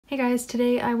Hey guys,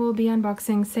 today I will be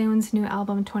unboxing Sewoon's new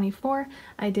album 24.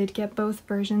 I did get both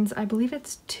versions. I believe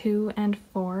it's 2 and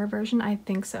 4 version. I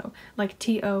think so. Like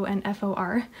TO and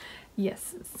FOR.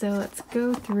 Yes, so let's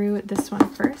go through this one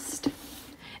first.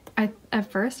 At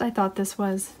first I thought this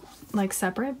was like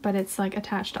separate, but it's like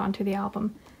attached onto the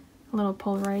album. A little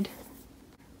Polaroid.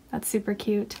 That's super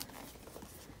cute.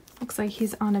 Looks like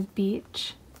he's on a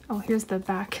beach. Oh, here's the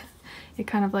back. It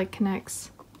kind of like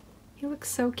connects. He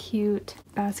looks so cute,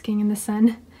 basking in the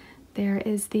sun. There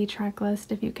is the track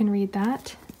list if you can read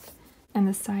that. And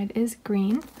the side is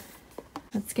green.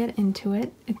 Let's get into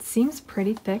it. It seems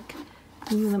pretty thick.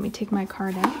 Ooh, let me take my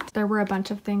card out. There were a bunch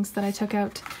of things that I took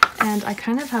out, and I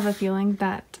kind of have a feeling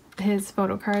that his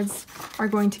photo cards are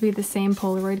going to be the same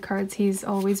Polaroid cards he's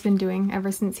always been doing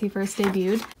ever since he first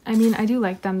debuted. I mean, I do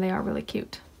like them. They are really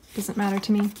cute. Doesn't matter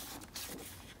to me.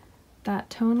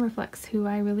 That tone reflects who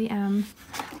I really am.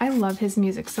 I love his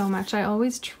music so much. I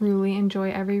always truly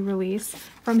enjoy every release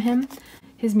from him.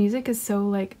 His music is so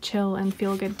like chill and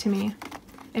feel good to me.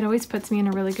 It always puts me in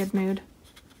a really good mood.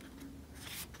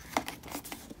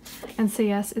 And Say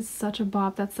Yes is such a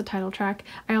bop. That's the title track.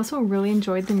 I also really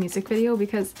enjoyed the music video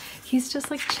because he's just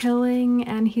like chilling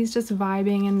and he's just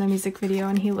vibing in the music video,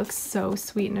 and he looks so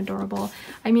sweet and adorable.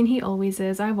 I mean, he always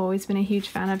is. I've always been a huge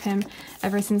fan of him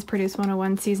ever since Produce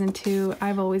 101 season 2.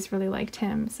 I've always really liked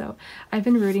him, so I've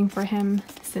been rooting for him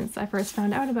since I first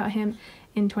found out about him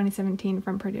in 2017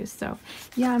 from Produce. So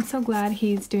yeah, I'm so glad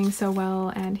he's doing so well,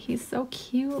 and he's so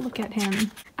cute. Look at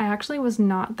him. I actually was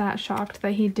not that shocked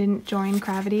that he didn't join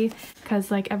Gravity,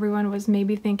 because like everyone was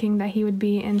maybe thinking that he would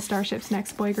be in Starship's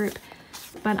next boy group,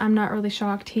 but I'm not really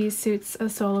shocked. He suits a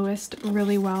soloist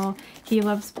really well. He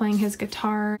loves playing his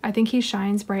guitar. I think he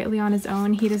shines brightly on his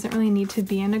own. He doesn't really need to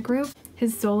be in a group.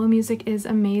 His solo music is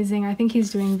amazing. I think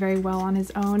he's doing very well on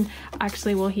his own.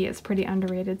 Actually, well, he is pretty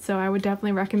underrated, so I would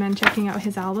definitely recommend checking out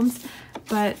his albums.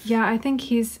 But yeah, I think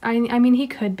he's, I mean, he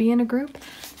could be in a group,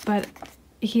 but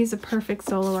he's a perfect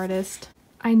solo artist.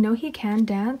 I know he can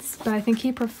dance, but I think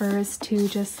he prefers to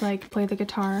just like play the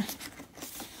guitar.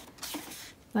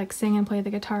 Like sing and play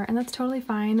the guitar, and that's totally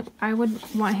fine. I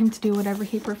would want him to do whatever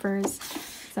he prefers.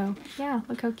 So yeah,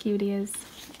 look how cute he is.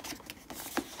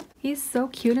 He's so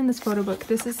cute in this photo book.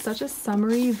 This is such a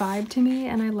summery vibe to me,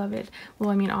 and I love it. Well,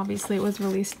 I mean, obviously it was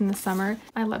released in the summer.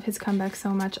 I love his comeback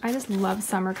so much. I just love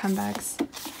summer comebacks.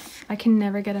 I can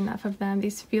never get enough of them.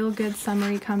 These feel-good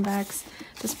summery comebacks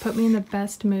just put me in the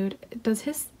best mood. Does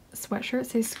his sweatshirt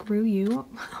say "screw you"?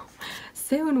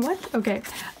 Soon, what? Okay.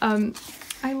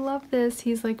 I love this.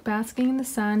 He's like basking in the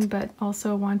sun, but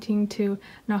also wanting to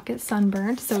not get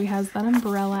sunburned, so he has that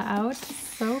umbrella out.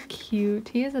 So cute.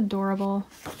 He is adorable.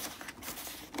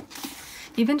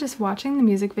 Even just watching the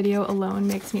music video alone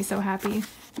makes me so happy.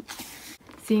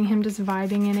 Seeing him just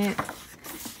vibing in it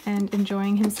and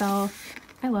enjoying himself.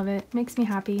 I love it. Makes me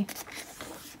happy.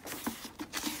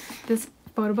 This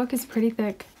photo book is pretty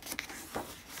thick.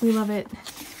 We love it.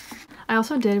 I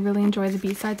also did really enjoy the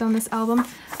B-sides on this album.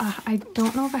 I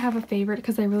don't know if I have a favorite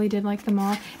because I really did like them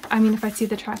all. I mean, if I see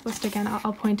the track list again,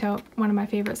 I'll point out one of my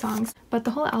favorite songs. But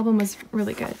the whole album was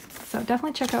really good. So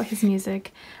definitely check out his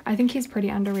music. I think he's pretty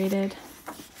underrated.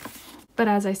 But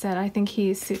as I said, I think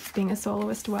he suits being a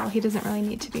soloist well. He doesn't really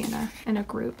need to be in a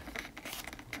group.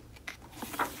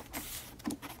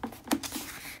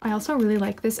 I also really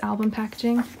like this album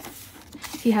packaging.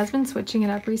 He has been switching it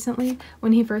up recently.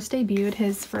 When he first debuted,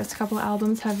 his first couple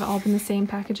albums have all been the same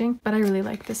packaging, but I really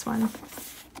like this one.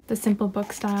 The simple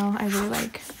book style, I really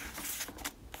like.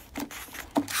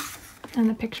 And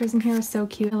the pictures in here are so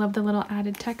cute. I love the little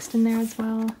added text in there as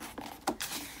well.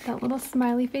 That little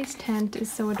smiley face tent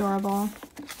is so adorable.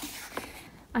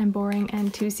 I'm boring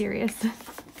and too serious.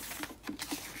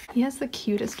 He has the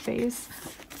cutest face.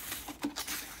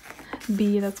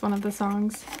 Bee, that's one of the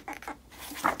songs.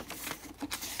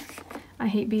 I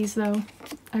hate bees though.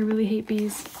 I really hate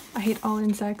bees. I hate all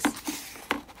insects.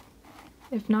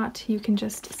 If not, you can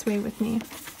just sway with me.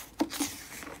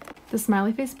 The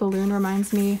smiley face balloon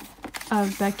reminds me of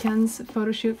Baekhyun's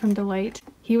photo shoot from Delight.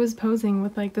 He was posing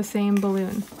with like the same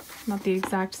balloon. Not the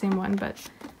exact same one, but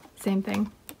same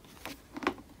thing.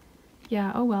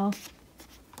 Yeah, oh well.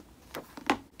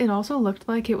 It also looked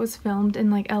like it was filmed in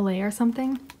like LA or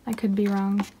something. I could be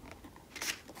wrong.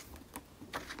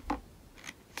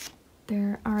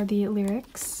 There are the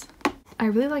lyrics. I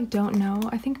really like Don't Know.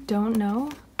 I think Don't Know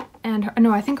and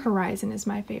no, I think Horizon is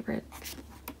my favorite.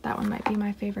 That one might be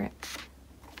my favorite.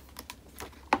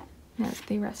 There's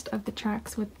the rest of the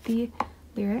tracks with the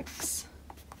lyrics.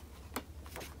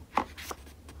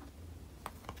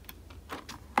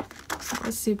 That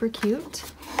was super cute.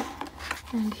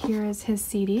 And here is his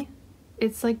CD.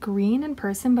 it's like green in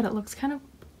person, but it looks kind of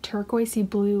turquoisey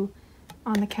blue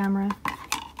on the camera.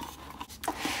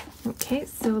 Okay,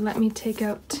 so let me take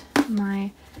out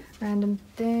my random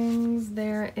things.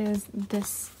 There is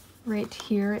this right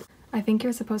here. I think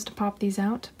you're supposed to pop these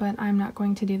out, but I'm not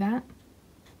going to do that.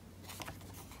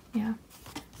 Yeah,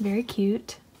 very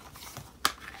cute.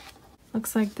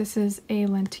 Looks like this is a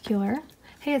lenticular.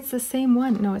 Hey, it's the same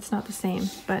one. No, it's not the same,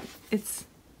 but it's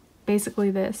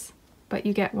basically this, but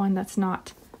you get one that's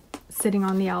not sitting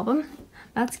on the album.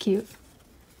 That's cute.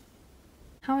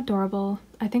 How adorable.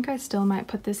 I think I still might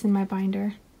put this in my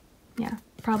binder. Yeah,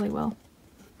 probably will.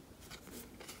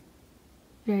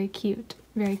 Very cute,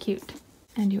 very cute.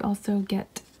 And you also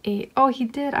get a, oh, he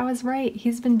did, I was right.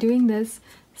 He's been doing this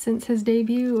since his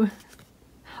debut.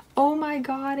 Oh my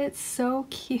god, it's so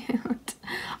cute.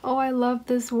 Oh, I love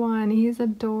this one. He's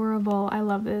adorable. I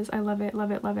love this. I love it,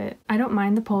 love it, love it. I don't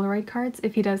mind the Polaroid cards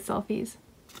if he does selfies.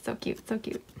 So cute, so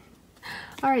cute.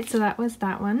 Alright, so that was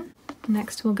that one.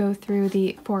 Next we'll go through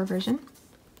the 4 version.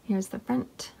 Here's the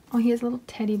front. Oh, he has a little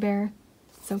teddy bear.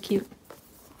 So cute.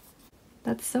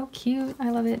 That's so cute. I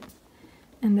love it.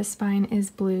 And the spine is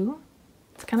blue.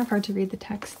 It's kind of hard to read the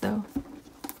text though.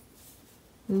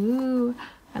 Ooh,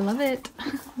 I love it.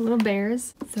 Little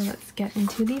bears. So let's get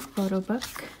into the photo book.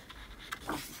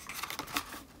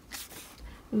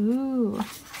 Ooh,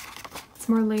 it's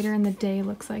more later in the day,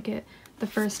 looks like it. The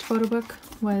first photo book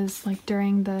was like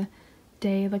during the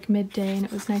day, like midday, and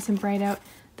it was nice and bright out.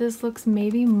 This looks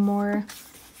maybe more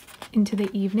into the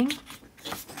evening.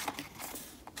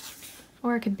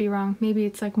 Or I could be wrong. Maybe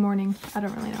it's like morning. I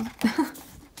don't really know.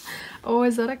 Oh,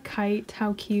 is that a kite?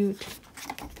 How cute.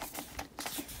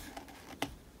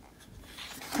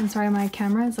 I'm sorry, my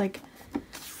camera is like,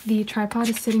 the tripod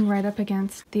is sitting right up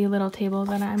against the little table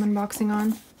that I'm unboxing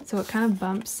on, so it kind of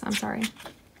bumps. I'm sorry.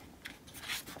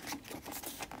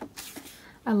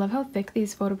 I love how thick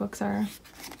these photo books are.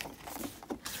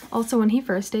 Also, when he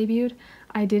first debuted,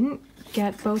 I didn't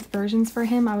get both versions for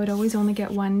him. I would always only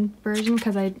get one version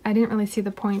because I didn't really see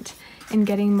the point in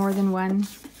getting more than one.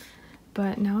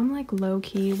 But now I'm like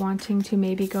low-key wanting to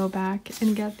maybe go back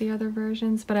and get the other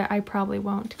versions, but I probably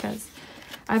won't because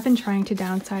I've been trying to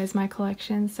downsize my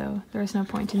collection, so there's no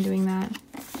point in doing that.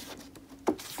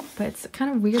 But it's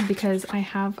kind of weird because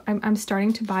I'm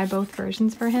starting to buy both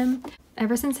versions for him.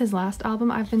 Ever since his last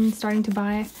album, I've been starting to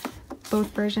buy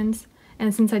both versions.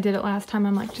 And since I did it last time,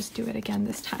 I'm like, just do it again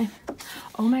this time.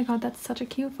 Oh my god, that's such a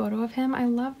cute photo of him. I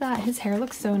love that. His hair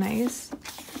looks so nice.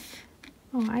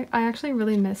 Oh, I actually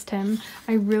really missed him.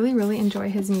 I really, really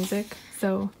enjoy his music.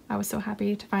 So I was so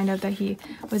happy to find out that he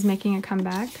was making a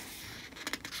comeback.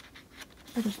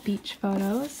 Little beach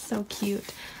photos. So cute.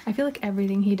 I feel like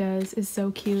everything he does is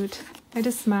so cute. I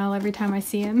just smile every time I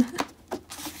see him.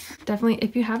 Definitely,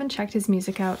 if you haven't checked his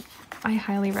music out, I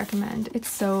highly recommend. It's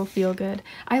so feel-good.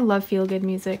 I love feel-good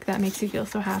music that makes you feel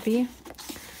so happy.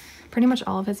 Pretty much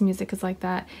all of his music is like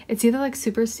that. It's either like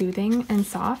super soothing and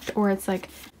soft, or it's like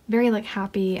very like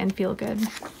happy and feel-good.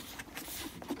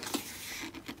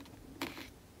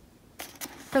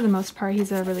 For the most part,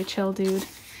 he's a really chill dude.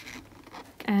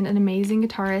 And an amazing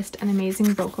guitarist, an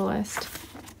amazing vocalist.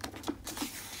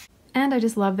 And I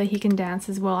just love that he can dance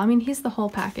as well. I mean, he's the whole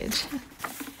package.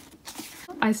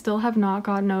 I still have not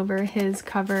gotten over his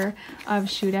cover of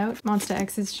Shootout, Monsta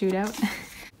X's Shootout.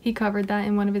 He covered that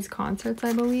in one of his concerts,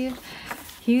 I believe.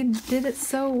 He did it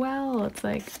so well. It's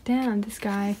like, damn, this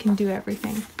guy can do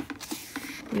everything.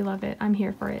 We love it. I'm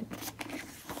here for it.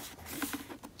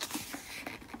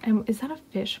 And is that a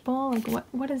fishbowl? Like,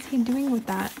 what is he doing with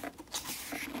that?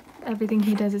 Everything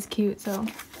he does is cute, so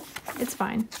it's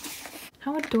fine.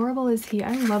 How adorable is he?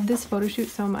 I love this photo shoot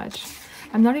so much.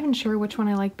 I'm not even sure which one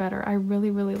I like better. I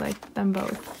really, really like them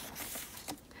both.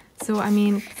 So, I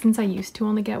mean, since I used to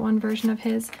only get one version of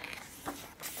his,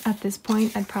 at this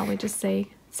point, I'd probably just say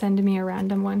send me a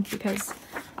random one because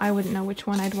I wouldn't know which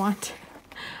one I'd want.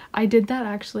 I did that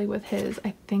actually with his,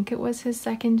 I think it was his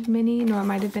second mini. No, it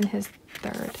might have been his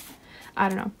third. I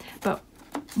don't know. But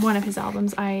one of his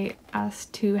albums, I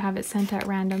asked to have it sent at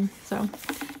random. So,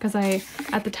 because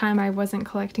at the time I wasn't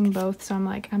collecting both, so I'm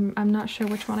like, I'm not sure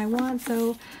which one I want,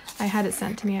 so I had it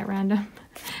sent to me at random.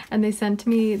 And they sent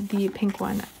me the pink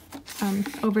one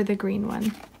over the green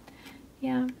one.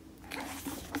 Yeah.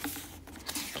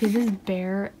 Okay, this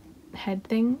bear head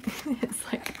thing is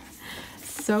like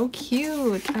so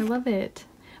cute. I love it.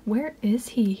 Where is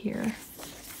he here?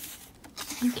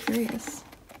 I'm curious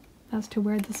as to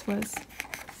where this was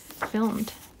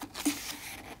filmed.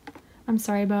 I'm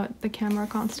sorry about the camera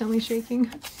constantly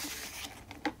shaking.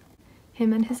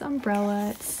 Him and his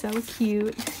umbrella, it's so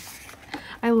cute.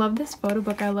 I love this photo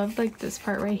book. I love like this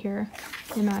part right here.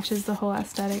 It matches the whole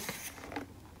aesthetic.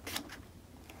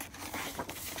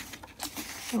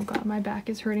 Oh god, my back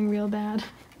is hurting real bad.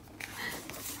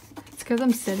 It's because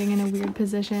I'm sitting in a weird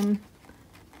position.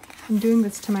 I'm doing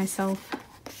this to myself.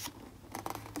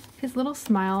 His little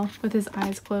smile with his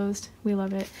eyes closed. We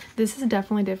love it. This is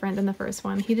definitely different than the first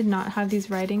one. He did not have these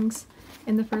writings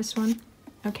in the first one.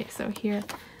 Okay, so here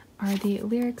are the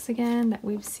lyrics again that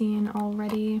we've seen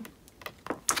already.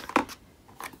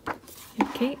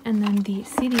 Okay, and then the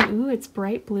CD. Ooh, it's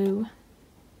bright blue.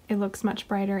 It looks much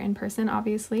brighter in person,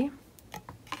 obviously.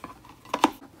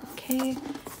 Okay,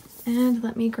 and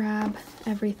let me grab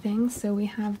everything. So we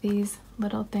have these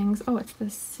little things. Oh, it's the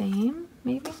same,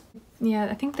 maybe? Yeah,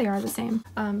 I think they are the same.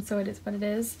 So it is what it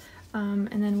is. And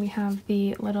then we have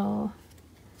the little,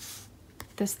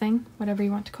 this thing, whatever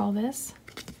you want to call this.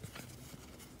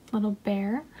 Little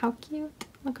bear. How cute.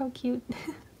 Look how cute.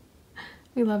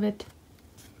 We love it.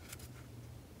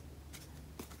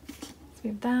 So we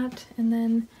have that. And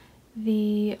then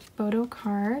the photo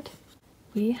card.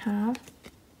 We have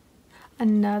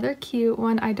another cute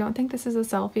one. I don't think this is a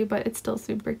selfie, but it's still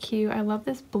super cute. I love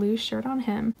this blue shirt on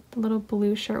him. The little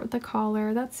blue shirt with the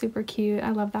collar. That's super cute.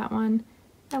 I love that one.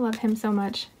 I love him so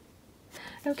much.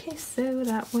 Okay, so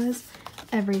that was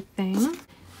everything.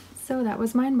 So that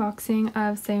was my unboxing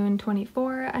of Sewoon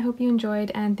 24. I hope you enjoyed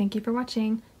and thank you for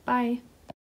watching. Bye!